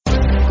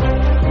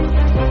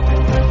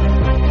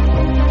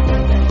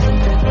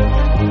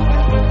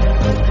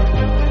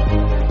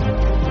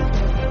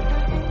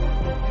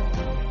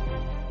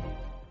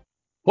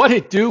What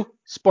it do,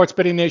 Sports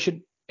Betting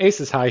Nation?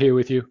 Ace is High here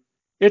with you.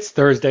 It's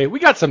Thursday. We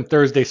got some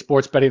Thursday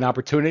sports betting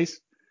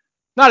opportunities.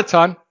 Not a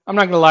ton. I'm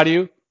not going to lie to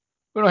you.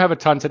 We don't have a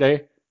ton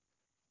today.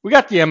 We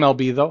got the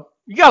MLB, though.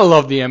 You got to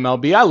love the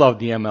MLB. I love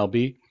the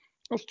MLB.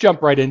 Let's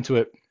jump right into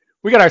it.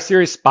 We got our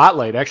series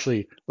spotlight.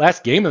 Actually,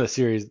 last game of the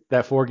series,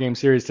 that 4-game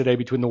series today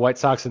between the White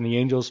Sox and the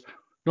Angels.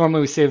 Normally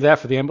we save that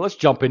for the end, but let's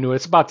jump into it.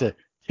 It's about to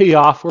tee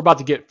off. We're about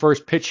to get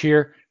first pitch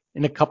here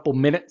in a couple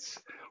minutes.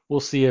 We'll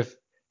see if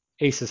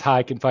Aces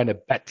High can find a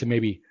bet to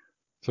maybe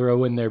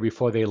throw in there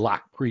before they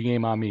lock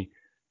pregame on me.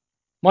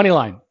 Money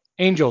line,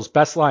 Angels,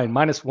 best line,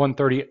 minus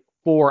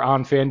 134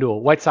 on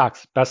FanDuel. White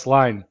Sox, best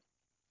line,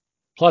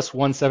 plus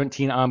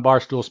 117 on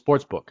Barstool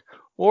Sportsbook.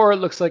 Or it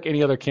looks like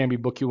any other Canby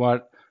book you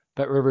want.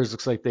 Bet Rivers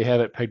looks like they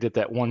have it pegged at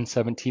that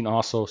 117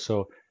 also.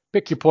 So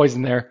pick your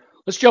poison there.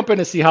 Let's jump in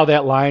to see how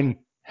that line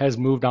has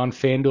moved on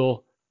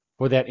FanDuel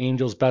for that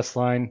Angels best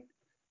line.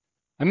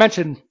 I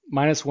mentioned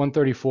minus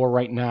 134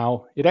 right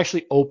now. It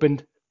actually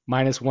opened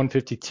minus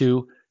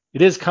 152.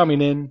 It is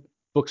coming in.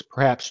 Books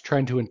perhaps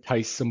trying to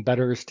entice some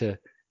bettors to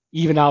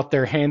even out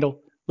their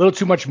handle. A little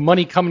too much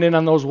money coming in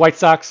on those White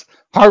Sox.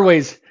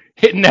 Hardway's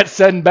hitting that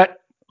send bet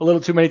a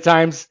little too many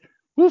times.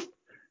 Woof.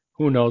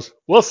 Who knows?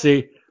 We'll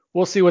see.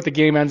 We'll see what the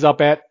game ends up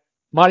at.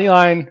 Money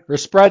line or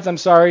spreads, I'm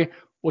sorry.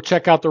 We'll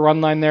check out the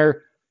run line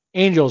there.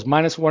 Angels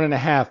minus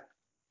 1.5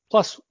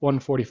 plus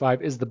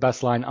 145 is the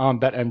best line on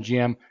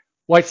BetMGM.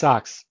 White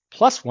Sox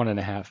plus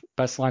 1.5.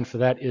 Best line for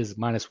that is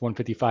minus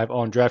 155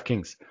 on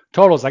DraftKings.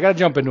 Totals, I got to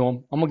jump into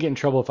them. I'm going to get in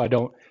trouble if I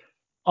don't.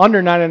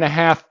 Under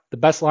 9.5, the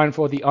best line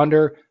for the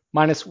under,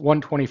 minus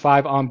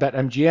 125 on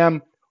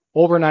BetMGM.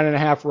 Over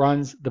 9.5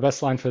 runs, the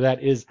best line for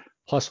that is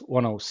plus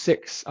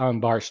 106 on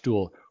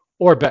Barstool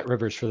or Bet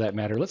Rivers for that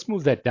matter. Let's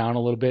move that down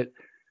a little bit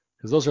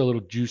because those are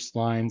little juiced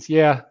lines.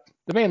 Yeah,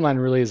 the main line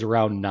really is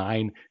around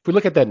 9. If we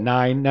look at that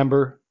 9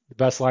 number, the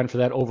best line for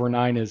that over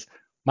 9 is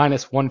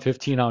minus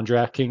 115 on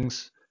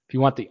DraftKings. If you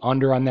want the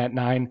under on that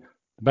 9,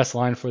 the best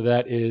line for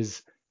that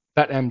is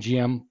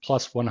BetMGM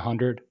plus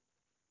 100.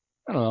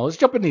 I don't know. Let's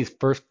jump in these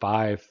first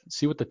 5,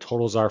 see what the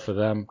totals are for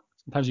them.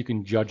 Sometimes you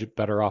can judge it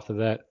better off of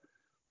that.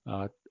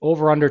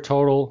 Over under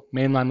total,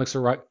 main line looks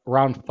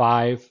around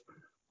 5.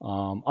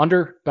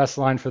 Under, best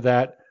line for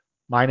that,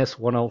 minus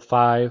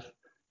 105.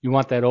 You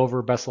want that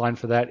over, best line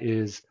for that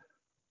is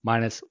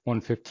minus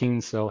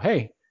 115. So, hey,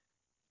 you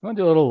want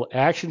to do a little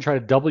action, try to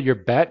double your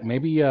bet,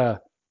 maybe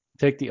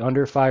take the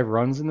under 5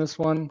 runs in this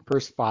one,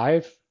 first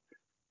 5,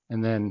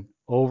 and then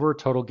over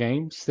total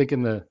games,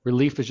 thinking the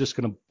relief is just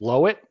going to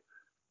blow it.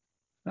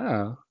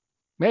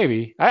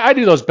 Maybe. I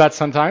do those bets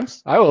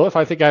sometimes. I will. If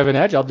I think I have an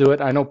edge, I'll do it.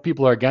 I know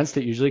people are against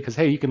it usually because,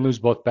 hey, you can lose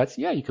both bets.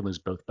 Yeah, you can lose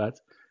both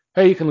bets.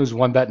 Hey, you can lose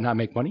one bet and not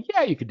make money.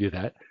 Yeah, you could do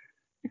that.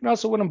 You can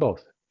also win them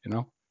both, you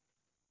know.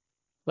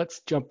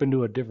 Let's jump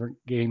into a different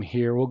game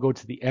here. We'll go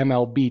to the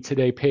MLB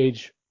Today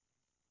page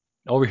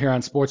over here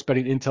on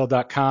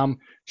sportsbettingintel.com.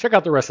 Check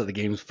out the rest of the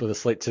games for the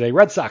slate today.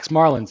 Red Sox,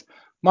 Marlins.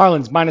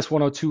 Marlins minus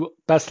 102.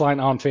 Best line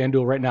on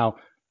FanDuel right now.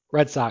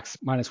 Red Sox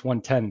minus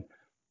 110.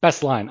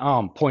 Best line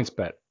on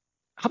PointsBet.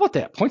 How about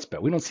that?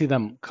 PointsBet. We don't see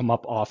them come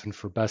up often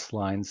for best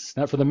lines.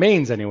 Not for the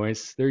mains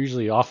anyways. They're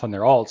usually off on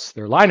their alts.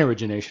 Their line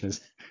origination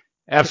is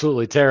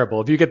absolutely terrible.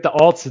 If you get the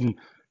alts and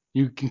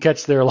you can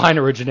catch their line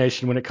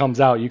origination when it comes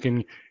out, you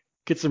can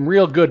get some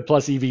real good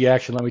plus EV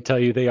action. Let me tell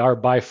you, they are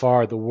by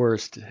far the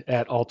worst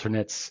at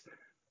alternates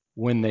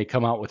when they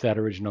come out with that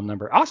original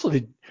number. Also,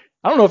 I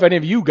don't know if any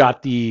of you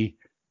got the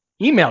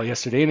email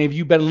yesterday. Any of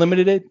you been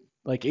limited,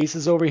 like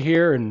Aces over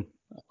here and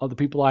other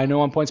people I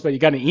know on PointsBet? You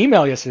got an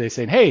email yesterday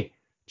saying, hey,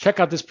 check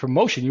out this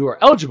promotion you are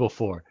eligible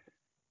for.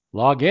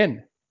 Log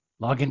in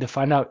to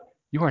find out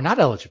you are not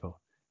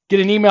eligible. Get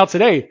an email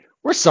today.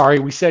 We're sorry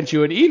we sent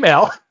you an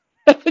email.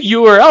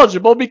 You were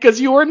eligible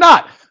because you were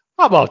not.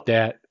 How about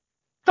that?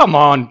 Come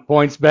on,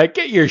 PointsBet.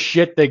 Get your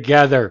shit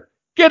together.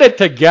 Get it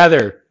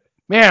together.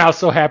 Man, I was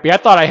so happy. I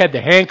thought I had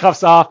the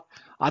handcuffs off.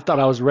 I thought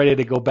I was ready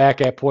to go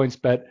back at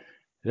PointsBet.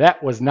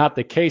 That was not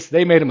the case.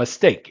 They made a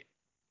mistake,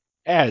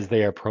 as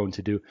they are prone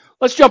to do.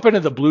 Let's jump into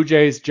the Blue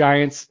Jays,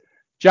 Giants.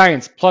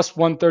 Giants plus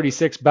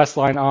 136, best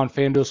line on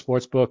FanDuel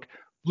Sportsbook.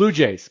 Blue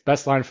Jays,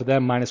 best line for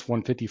them, minus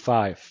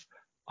 155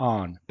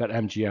 on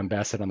BetMGM.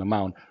 Bassett on the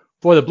mound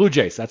for the Blue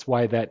Jays. That's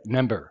why that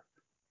number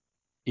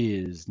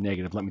is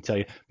negative, let me tell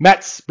you.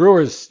 Mets,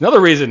 Brewers,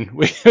 another reason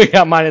we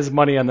got minus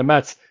money on the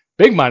Mets.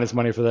 Big minus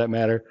money for that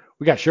matter.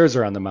 We got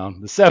Scherzer on the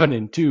mound. The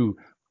 7-2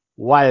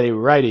 wily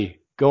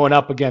righty going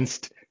up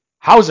against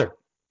Hauser,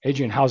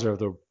 Adrian Hauser of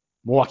the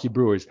Milwaukee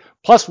Brewers.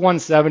 Plus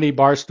 170,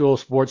 Barstool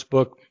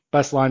Sportsbook.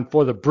 Best line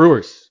for the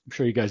Brewers. I'm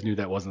sure you guys knew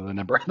that wasn't the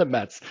number on the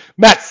Mets.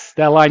 Mets,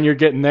 that line you're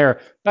getting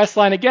there. Best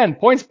line again,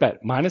 PointsBet,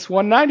 minus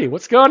 190.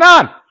 What's going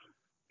on?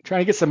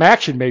 Trying to get some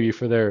action maybe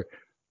for their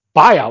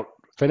buyout,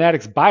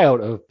 Fanatics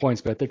buyout of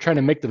PointsBet. They're trying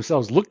to make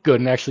themselves look good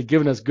and actually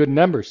giving us good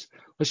numbers.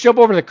 Let's jump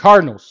over to the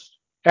Cardinals.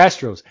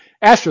 Astros.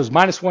 Astros,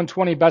 minus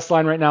 120, best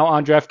line right now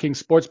on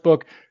DraftKings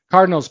Sportsbook.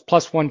 Cardinals,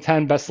 plus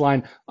 110, best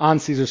line on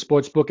Caesar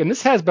Sportsbook. And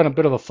this has been a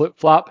bit of a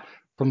flip-flop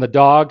from the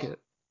dog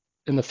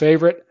in the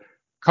favorite.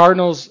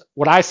 Cardinals,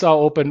 what I saw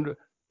opened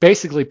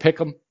basically pick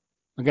them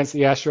against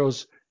the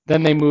Astros.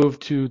 Then they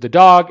moved to the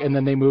dog, and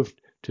then they moved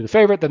to the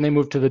favorite, then they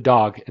moved to the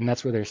dog, and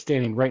that's where they're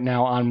standing right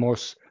now on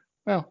most,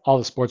 well, all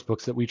the sports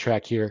books that we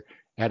track here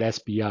at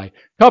SBI.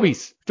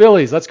 Cubbies,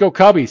 Phillies, let's go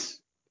Cubbies.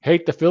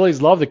 Hate the Phillies,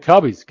 love the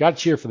Cubbies. Got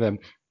to cheer for them.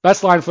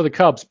 Best line for the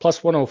Cubs,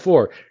 plus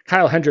 104.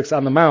 Kyle Hendricks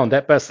on the mound.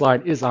 That best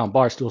line is on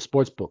Barstool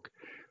Sportsbook.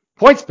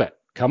 PointsBet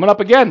coming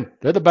up again.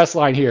 They're the best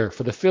line here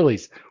for the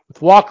Phillies.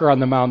 With Walker on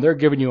the mound, they're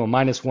giving you a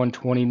minus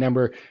 120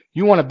 number.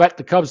 You want to bet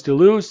the Cubs to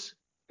lose?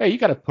 Hey, you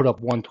got to put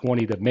up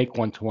 120 to make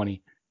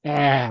 120.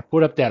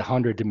 Put up that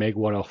 100 to make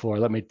 104.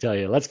 Let me tell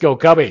you. Let's go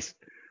Cubbies.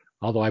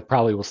 Although I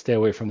probably will stay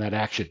away from that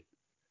action.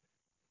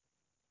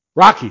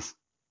 Rockies.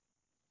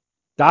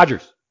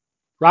 Dodgers.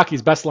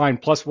 Rockies best line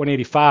plus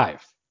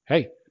 185.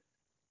 Hey,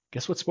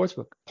 guess what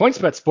sportsbook?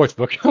 PointsBet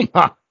Sportsbook. Come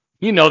on.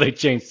 You know they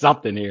changed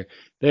something here.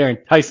 They are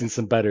enticing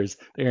some bettors.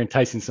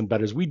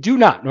 We do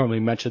not normally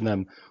mention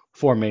them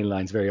for main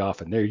lines very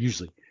often. They're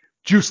usually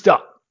juiced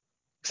up.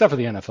 Except for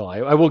the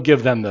NFL. I will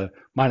give them the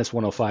minus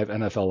 105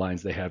 NFL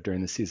lines they have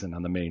during the season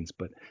on the mains.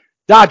 But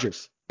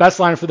Dodgers, best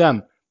line for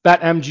them. Bet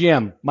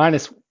MGM,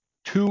 minus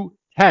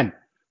 210.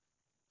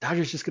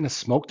 Dodgers just going to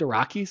smoke the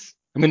Rockies?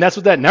 I mean, that's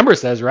what that number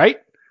says, right?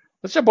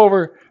 Let's jump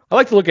over. I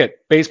like to look at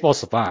Baseball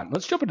Savant.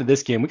 Let's jump into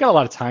this game. We got a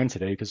lot of time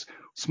today because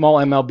small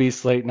MLB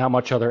slate, not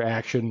much other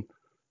action,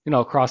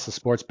 across the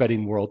sports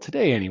betting world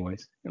today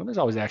anyways. There's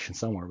always action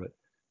somewhere, but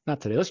not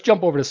today. Let's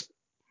jump over to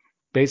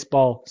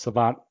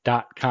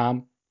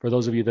baseballsavant.com. For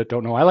those of you that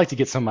don't know, I like to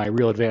get some of my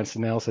real advanced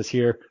analysis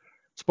here.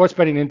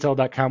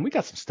 Sportsbettingintel.com. We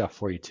got some stuff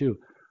for you too.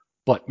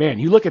 But man,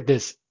 you look at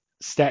this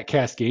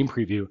StatCast game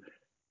preview.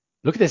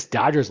 Look at this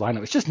Dodgers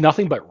lineup. It's just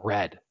nothing but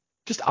red.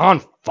 Just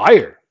on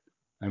fire.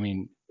 I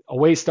mean,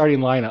 awaiting starting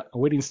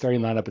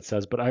lineup it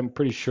says, but I'm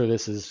pretty sure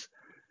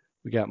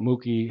we got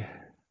Mookie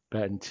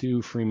batting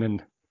 2,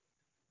 Freeman.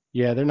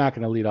 Yeah, they're not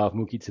going to lead off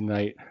Mookie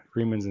tonight.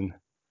 Freeman's in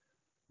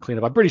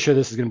cleanup. I'm pretty sure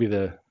this is going to be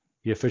the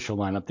official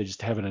lineup. They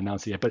just haven't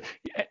announced it yet. But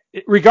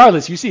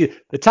regardless, you see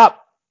the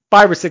top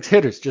 5 or 6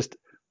 hitters just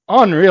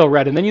unreal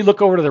red. And then you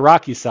look over to the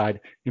Rockies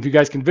side. If you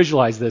guys can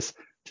visualize this,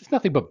 just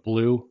nothing but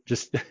blue.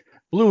 Just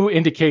blue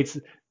indicates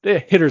the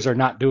hitters are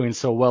not doing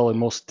so well in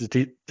most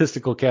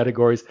statistical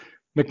categories.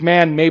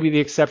 McMahon may be the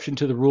exception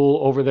to the rule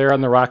over there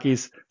on the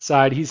Rockies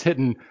side. He's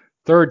hitting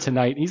third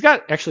tonight. He's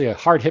got actually a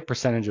hard hit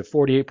percentage of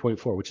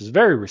 48.4, which is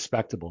very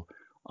respectable.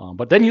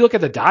 But then you look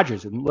at the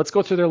Dodgers, and let's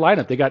go through their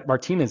lineup. They got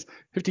Martinez,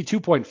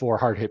 52.4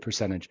 hard hit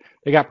percentage.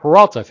 They got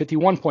Peralta,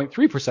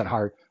 51.3%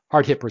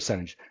 hard hit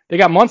percentage. They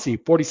got Muncy,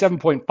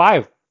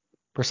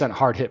 47.5%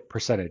 hard hit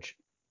percentage.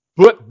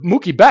 But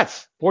Mookie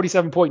Betts,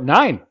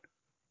 47.9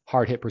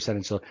 hard hit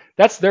percentage. So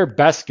that's their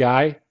best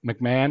guy,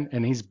 McMahon,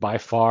 and he's by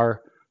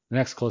far the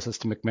next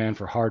closest to McMahon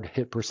for hard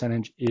hit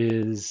percentage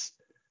is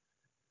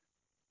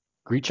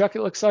Grichuk,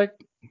 it looks like.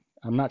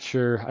 I'm not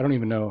sure. I don't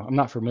even know. I'm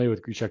not familiar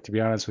with Grichuk, to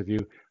be honest with you.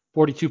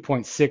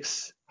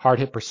 42.6 hard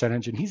hit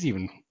percentage, and he's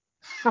even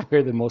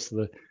higher than most of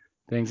the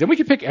things. And we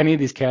could pick any of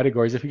these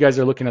categories. If you guys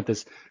are looking at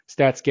this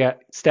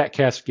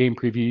StatCast game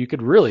preview, you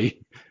could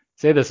really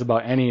say this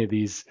about any of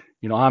these.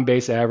 On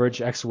base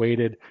average,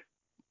 X-weighted,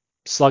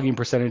 slugging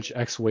percentage,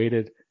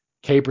 X-weighted,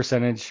 K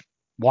percentage,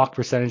 walk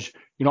percentage.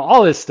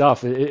 All this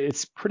stuff,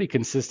 it's pretty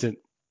consistent.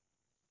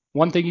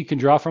 One thing you can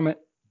draw from it,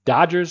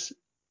 Dodgers,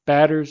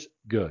 batters,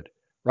 good.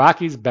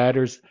 Rockies,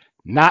 batters,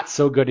 not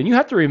so good. And you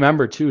have to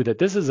remember, too, that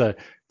this is a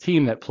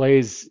team that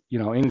plays,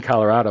 in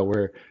Colorado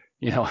where,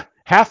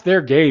 half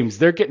their games,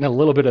 they're getting a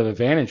little bit of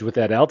advantage with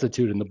that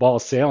altitude and the ball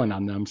sailing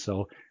on them.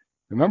 So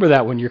remember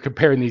that when you're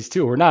comparing these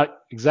two. We're not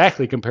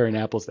exactly comparing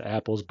apples to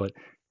apples, but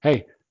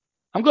hey,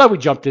 I'm glad we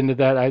jumped into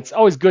that. It's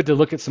always good to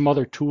look at some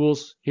other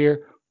tools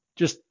here.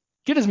 Just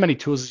get as many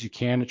tools as you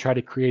can to try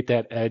to create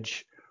that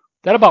edge.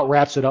 That about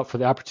wraps it up for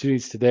the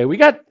opportunities today. We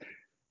got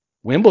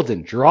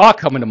Wimbledon draw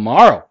coming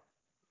tomorrow.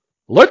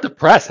 Alert the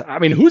press. I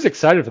mean, who's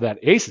excited for that?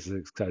 Ace is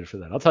excited for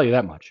that. I'll tell you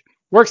that much.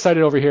 We're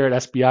excited over here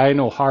at SBI. I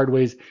know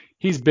Hardways.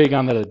 He's big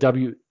on the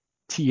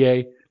WTA.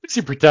 At least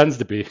he pretends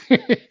to be.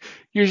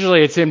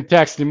 Usually it's him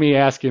texting me,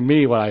 asking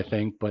me what I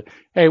think. But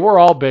hey, we're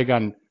all big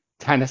on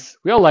tennis.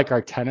 We all like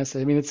our tennis.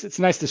 I mean, it's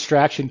a nice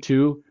distraction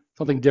too.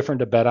 Something different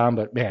to bet on.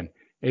 But man,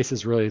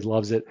 Aces really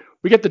loves it.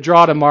 We get the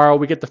draw tomorrow.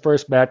 We get the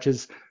first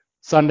matches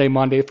Sunday,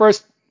 Monday.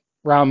 First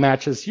round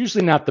matches,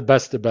 usually not the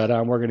best to bet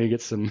on. We're going to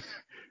get some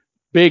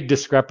big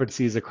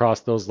discrepancies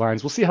across those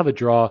lines. We'll see how the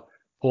draw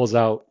pulls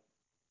out.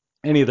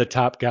 Any of the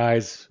top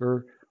guys,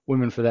 or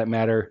women for that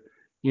matter,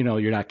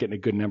 you're not getting a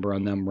good number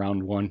on them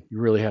round one.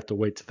 You really have to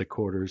wait to the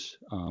quarters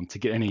to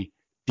get any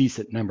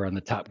decent number on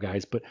the top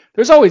guys. But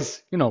there's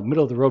always,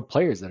 middle of the road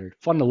players that are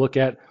fun to look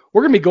at.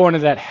 We're going to be going to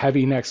that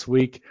heavy next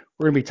week.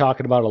 We're going to be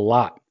talking about a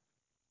lot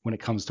when it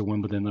comes to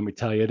Wimbledon, let me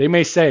tell you. They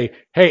may say,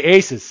 hey,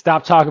 Aces,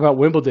 stop talking about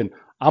Wimbledon.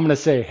 I'm going to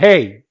say,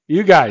 hey,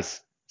 you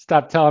guys,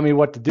 stop telling me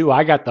what to do.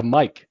 I got the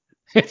mic.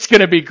 It's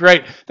going to be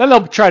great. Then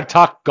they'll try to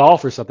talk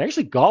golf or something.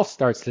 Actually, golf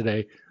starts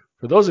today.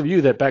 For those of you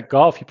that bet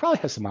golf, you probably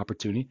have some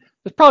opportunity.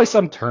 There's probably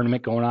some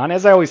tournament going on.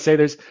 As I always say,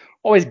 there's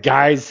always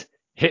guys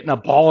hitting a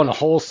ball in a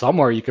hole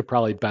somewhere you could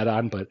probably bet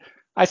on. But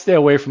I stay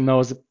away from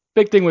those. The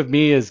big thing with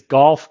me is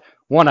golf.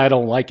 One, I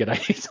don't like it. I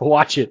hate to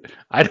watch it.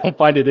 I don't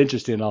find it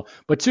interesting at all.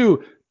 But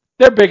two,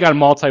 they're big on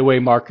multi-way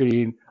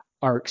marketing,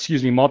 or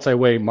excuse me,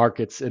 multi-way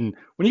markets. And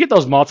when you get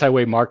those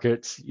multi-way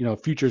markets,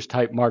 futures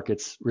type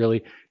markets,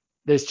 really,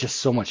 there's just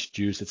so much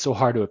juice. It's so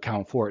hard to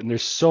account for it. And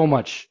there's so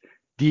much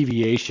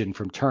deviation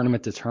from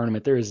tournament to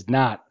tournament. There is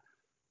not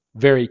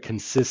very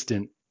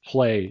consistent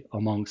play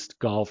amongst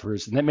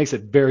golfers. And that makes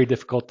it very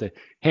difficult to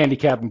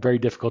handicap and very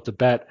difficult to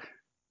bet.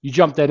 You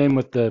jump that in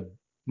with the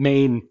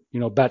main,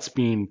 bets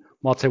being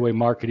multi-way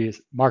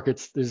markets.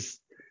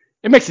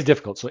 It makes it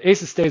difficult. So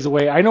Aces stays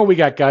away. I know we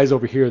got guys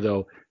over here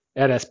though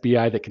at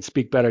SBI that can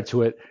speak better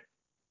to it.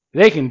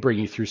 They can bring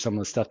you through some of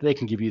the stuff. They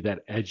can give you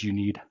that edge you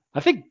need. I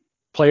think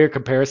player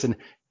comparison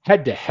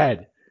head to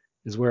head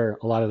is where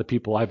a lot of the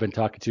people I've been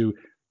talking to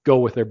go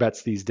with their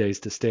bets these days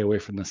to stay away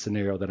from the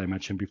scenario that I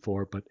mentioned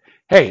before. But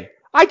hey,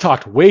 I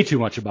talked way too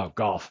much about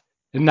golf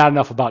and not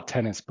enough about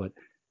tennis, but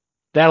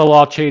that'll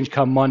all change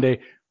come Monday.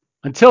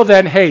 Until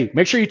then, hey,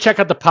 make sure you check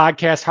out the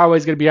podcast.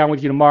 Harley's going to be on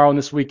with you tomorrow and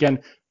this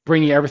weekend,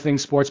 bringing you everything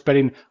sports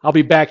betting. I'll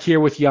be back here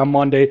with you on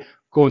Monday,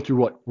 going through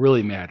what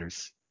really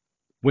matters.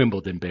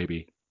 Wimbledon,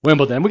 baby.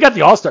 Wimbledon. We got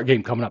the All-Star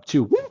game coming up,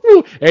 too.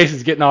 Woo-hoo! Ace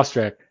is getting off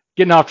track.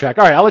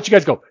 All right, I'll let you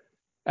guys go.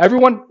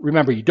 Everyone,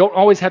 remember, you don't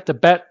always have to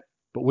bet,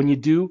 but when you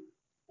do,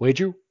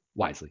 wager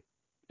wisely.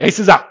 Ace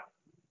is out.